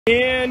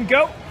And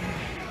go.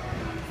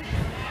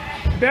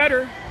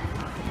 Better.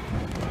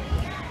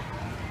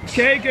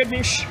 Okay, good,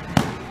 Nish.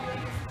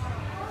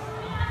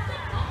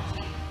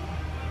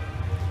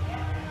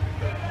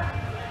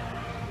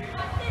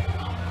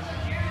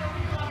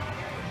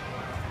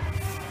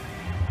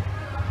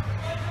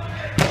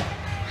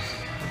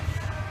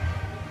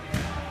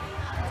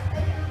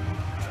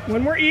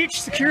 One more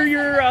each. Secure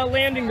your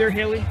landing there,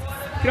 Haley. You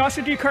can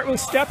also do cartwheel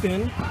step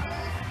in.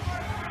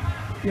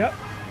 Yep.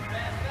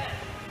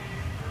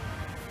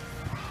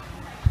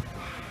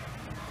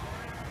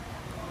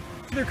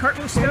 Either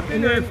cartwheel step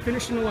in or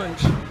finish in a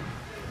lunge.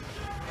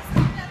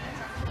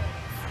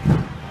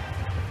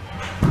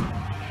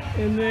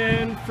 And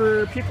then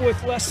for people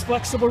with less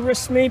flexible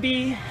wrists,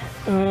 maybe,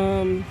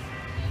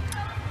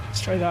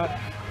 let's try that.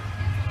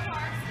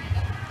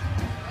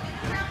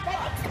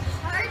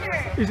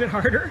 Is it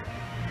harder?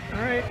 All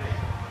right.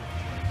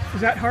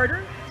 Is that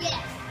harder?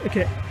 Yes.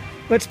 Okay.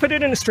 Let's put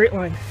it in a straight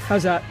line.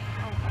 How's that?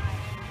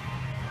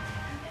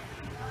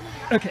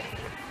 Okay.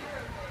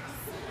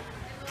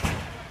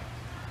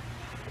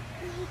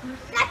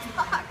 That's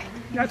hard.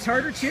 That's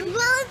harder too?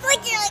 Well, it's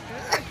like you're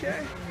like.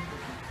 Okay.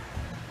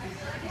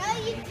 No,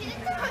 you did it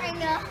hard.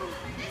 No.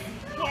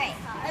 Here,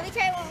 let me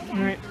try one more time.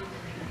 All right.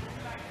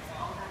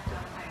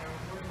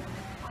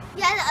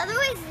 Yeah, the other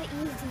way is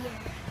easier.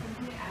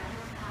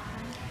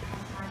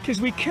 Because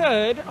we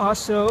could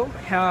also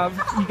have,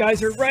 you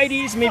guys are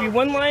righties, maybe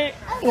one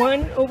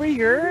over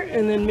here,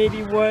 and then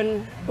maybe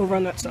one over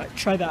on that side.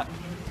 Try that.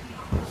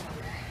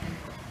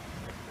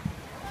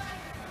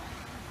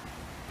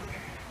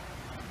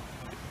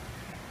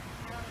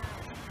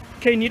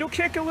 Okay, needle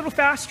kick a little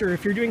faster.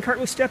 If you're doing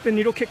cartwheel step in,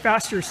 needle kick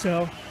faster,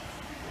 so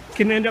you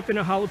can end up in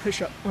a hollow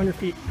push-up on your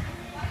feet.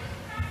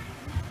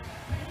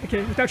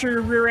 Okay, without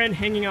your rear end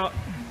hanging out.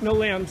 No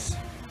lambs.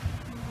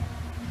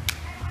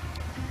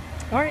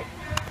 All right.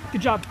 Good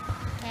job.